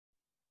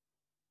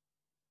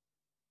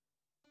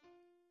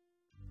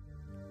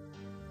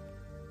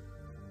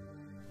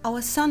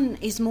Our Sun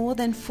is more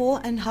than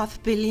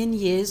 4.5 billion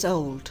years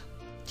old.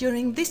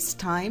 During this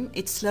time,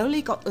 it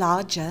slowly got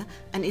larger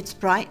and its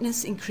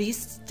brightness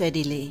increased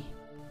steadily.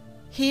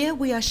 Here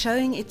we are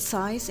showing its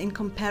size in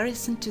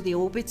comparison to the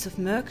orbits of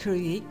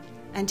Mercury,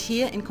 and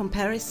here in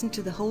comparison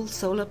to the whole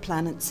solar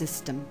planet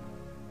system.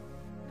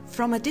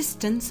 From a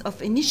distance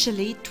of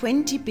initially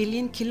 20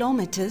 billion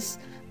kilometers,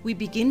 we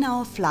begin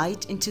our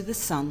flight into the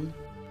Sun.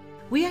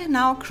 We are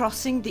now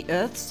crossing the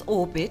Earth's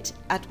orbit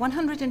at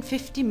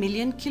 150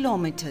 million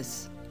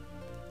kilometers,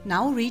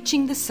 now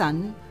reaching the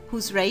Sun,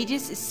 whose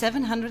radius is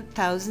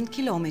 700,000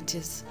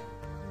 kilometers.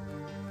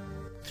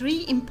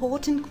 Three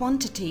important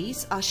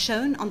quantities are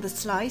shown on the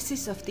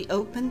slices of the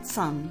opened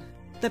Sun.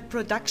 The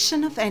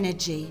production of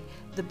energy,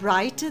 the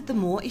brighter the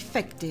more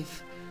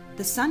effective.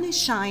 The Sun is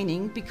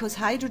shining because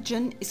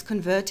hydrogen is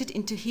converted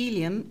into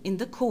helium in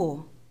the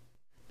core.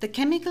 The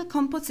chemical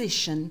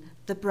composition,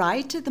 the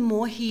brighter the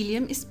more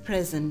helium is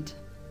present.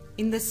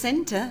 In the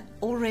center,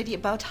 already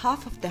about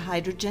half of the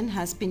hydrogen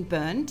has been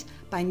burned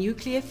by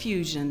nuclear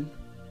fusion.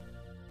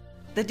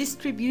 The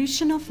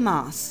distribution of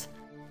mass.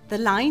 The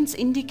lines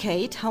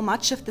indicate how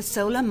much of the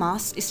solar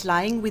mass is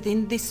lying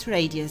within this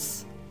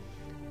radius.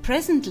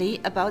 Presently,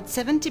 about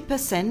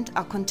 70%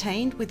 are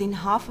contained within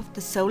half of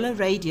the solar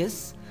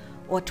radius,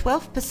 or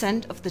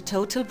 12% of the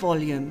total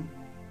volume.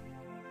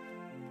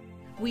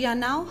 We are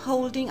now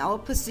holding our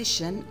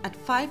position at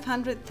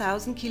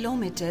 500,000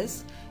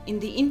 kilometers in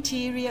the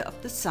interior of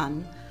the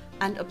Sun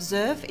and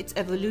observe its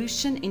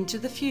evolution into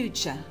the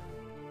future.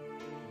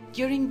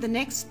 During the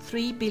next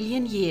 3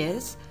 billion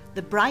years,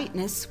 the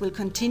brightness will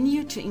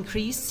continue to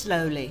increase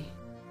slowly.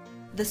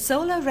 The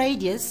solar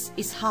radius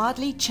is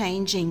hardly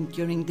changing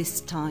during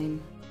this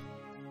time.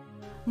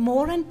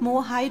 More and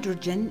more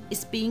hydrogen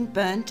is being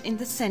burnt in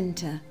the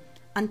center,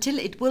 until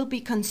it will be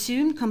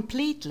consumed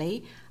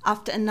completely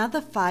after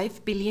another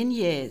 5 billion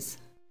years.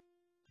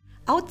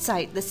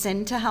 Outside the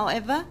center,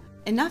 however,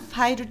 enough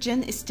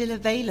hydrogen is still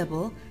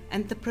available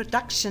and the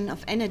production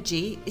of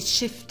energy is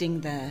shifting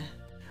there.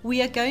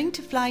 We are going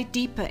to fly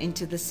deeper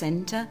into the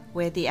center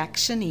where the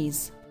action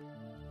is.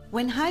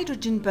 When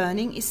hydrogen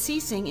burning is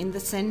ceasing in the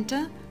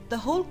center, the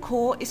whole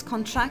core is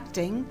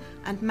contracting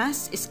and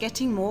mass is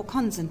getting more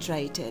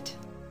concentrated.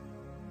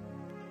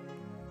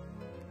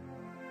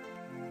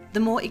 The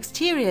more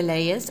exterior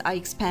layers are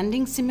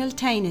expanding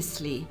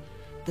simultaneously.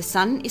 The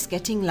Sun is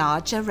getting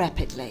larger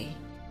rapidly.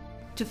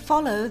 To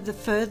follow the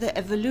further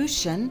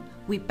evolution,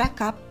 we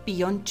back up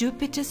beyond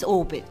Jupiter's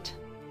orbit.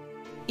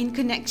 In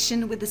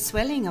connection with the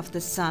swelling of the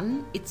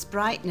Sun, its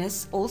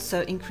brightness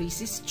also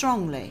increases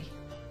strongly.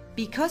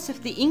 Because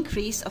of the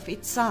increase of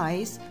its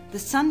size, the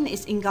Sun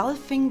is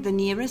engulfing the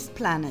nearest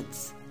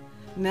planets.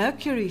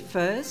 Mercury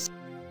first,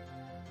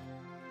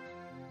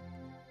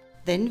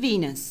 then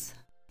Venus.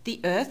 The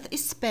Earth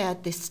is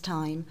spared this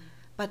time,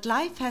 but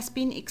life has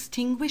been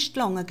extinguished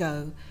long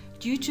ago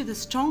due to the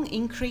strong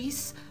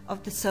increase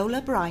of the solar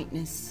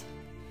brightness.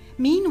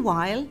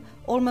 Meanwhile,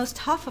 almost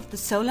half of the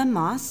solar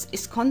mass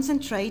is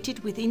concentrated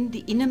within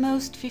the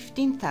innermost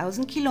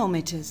 15,000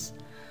 kilometers,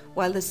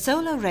 while the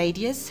solar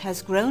radius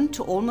has grown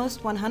to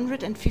almost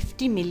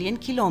 150 million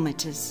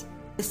kilometers.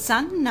 The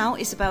Sun now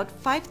is about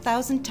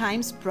 5,000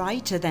 times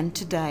brighter than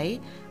today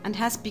and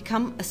has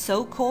become a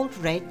so-called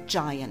red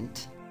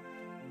giant.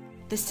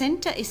 The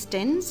center is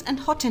dense and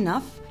hot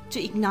enough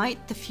to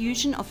ignite the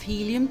fusion of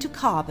helium to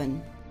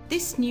carbon.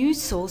 This new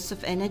source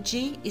of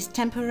energy is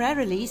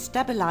temporarily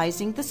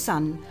stabilizing the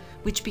Sun,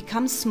 which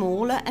becomes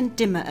smaller and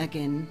dimmer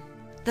again.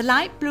 The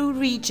light blue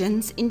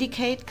regions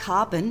indicate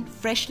carbon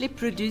freshly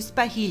produced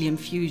by helium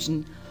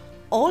fusion.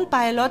 All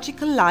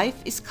biological life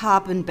is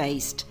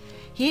carbon-based.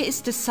 Here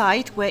is the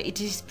site where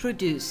it is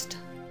produced.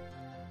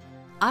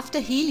 After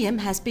helium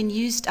has been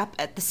used up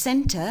at the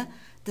center,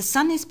 the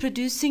Sun is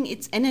producing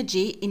its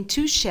energy in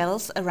two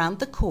shells around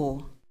the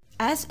core.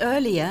 As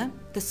earlier,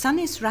 the Sun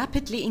is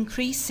rapidly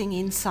increasing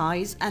in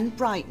size and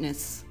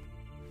brightness.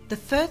 The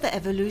further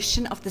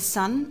evolution of the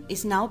Sun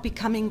is now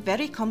becoming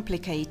very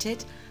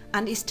complicated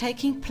and is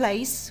taking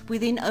place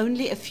within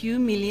only a few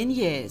million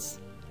years.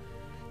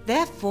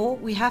 Therefore,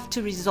 we have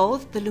to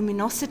resolve the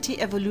luminosity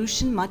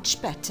evolution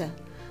much better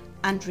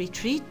and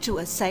retreat to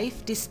a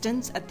safe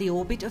distance at the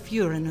orbit of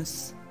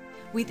Uranus.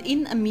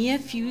 Within a mere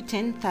few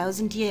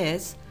 10,000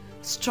 years,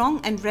 strong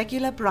and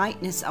regular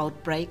brightness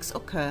outbreaks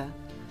occur,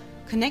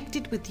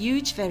 connected with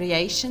huge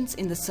variations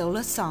in the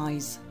solar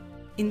size.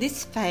 In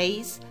this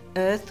phase,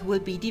 Earth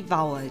will be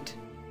devoured.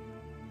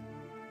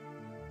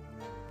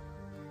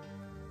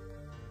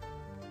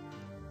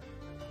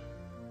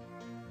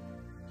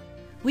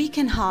 We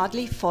can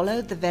hardly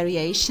follow the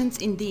variations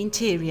in the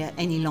interior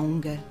any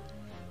longer.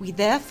 We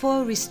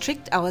therefore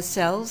restrict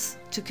ourselves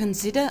to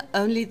consider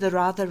only the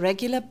rather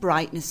regular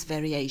brightness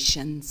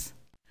variations.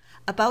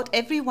 About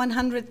every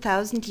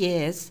 100,000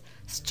 years,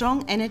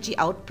 strong energy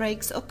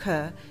outbreaks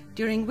occur,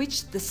 during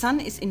which the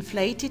Sun is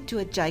inflated to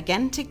a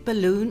gigantic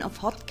balloon of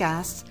hot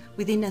gas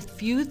within a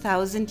few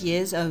thousand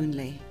years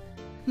only.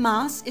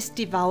 Mass is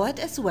devoured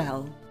as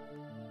well.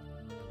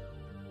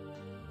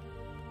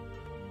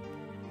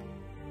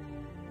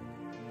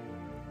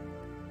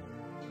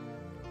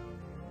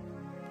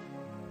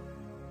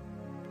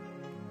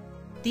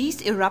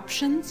 These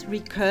eruptions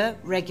recur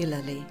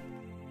regularly.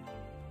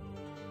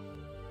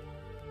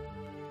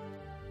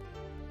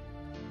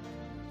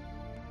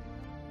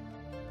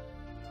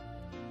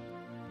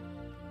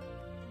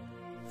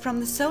 From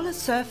the solar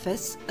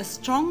surface, a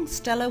strong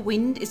stellar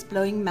wind is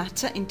blowing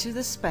matter into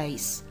the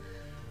space.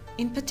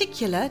 In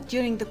particular,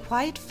 during the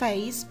quiet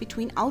phase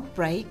between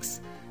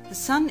outbreaks, the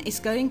Sun is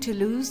going to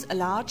lose a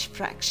large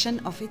fraction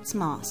of its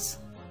mass.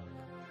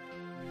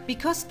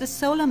 Because the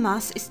solar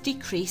mass is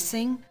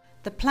decreasing,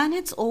 the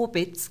planet's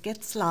orbit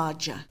gets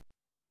larger.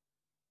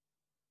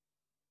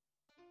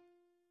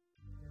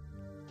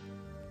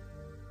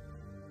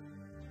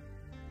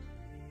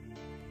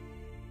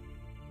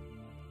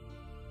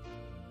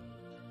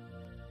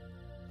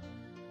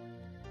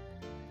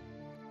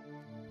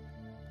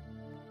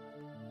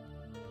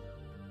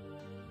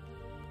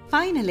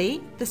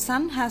 Finally, the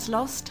Sun has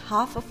lost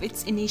half of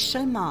its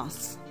initial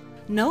mass.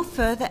 No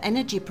further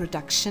energy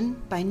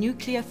production by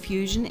nuclear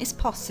fusion is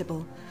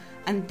possible,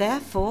 and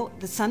therefore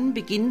the Sun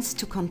begins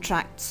to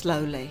contract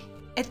slowly.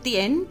 At the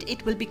end,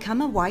 it will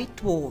become a white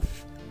dwarf,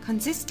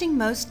 consisting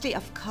mostly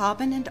of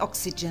carbon and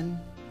oxygen.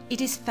 It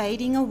is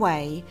fading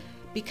away,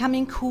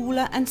 becoming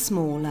cooler and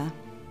smaller.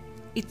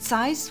 Its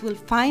size will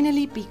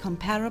finally be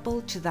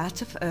comparable to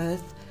that of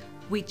Earth,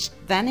 which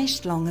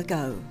vanished long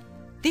ago.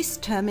 This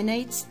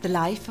terminates the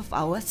life of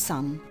our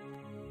Sun.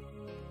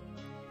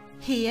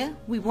 Here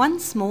we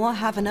once more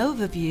have an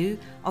overview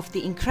of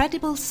the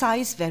incredible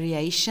size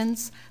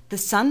variations the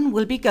Sun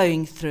will be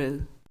going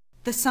through.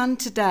 The Sun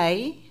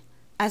today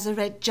as a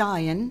red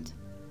giant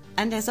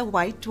and as a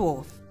white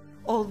dwarf.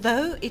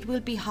 Although it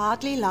will be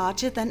hardly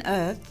larger than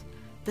Earth,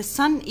 the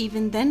Sun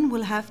even then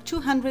will have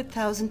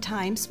 200,000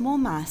 times more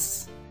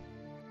mass.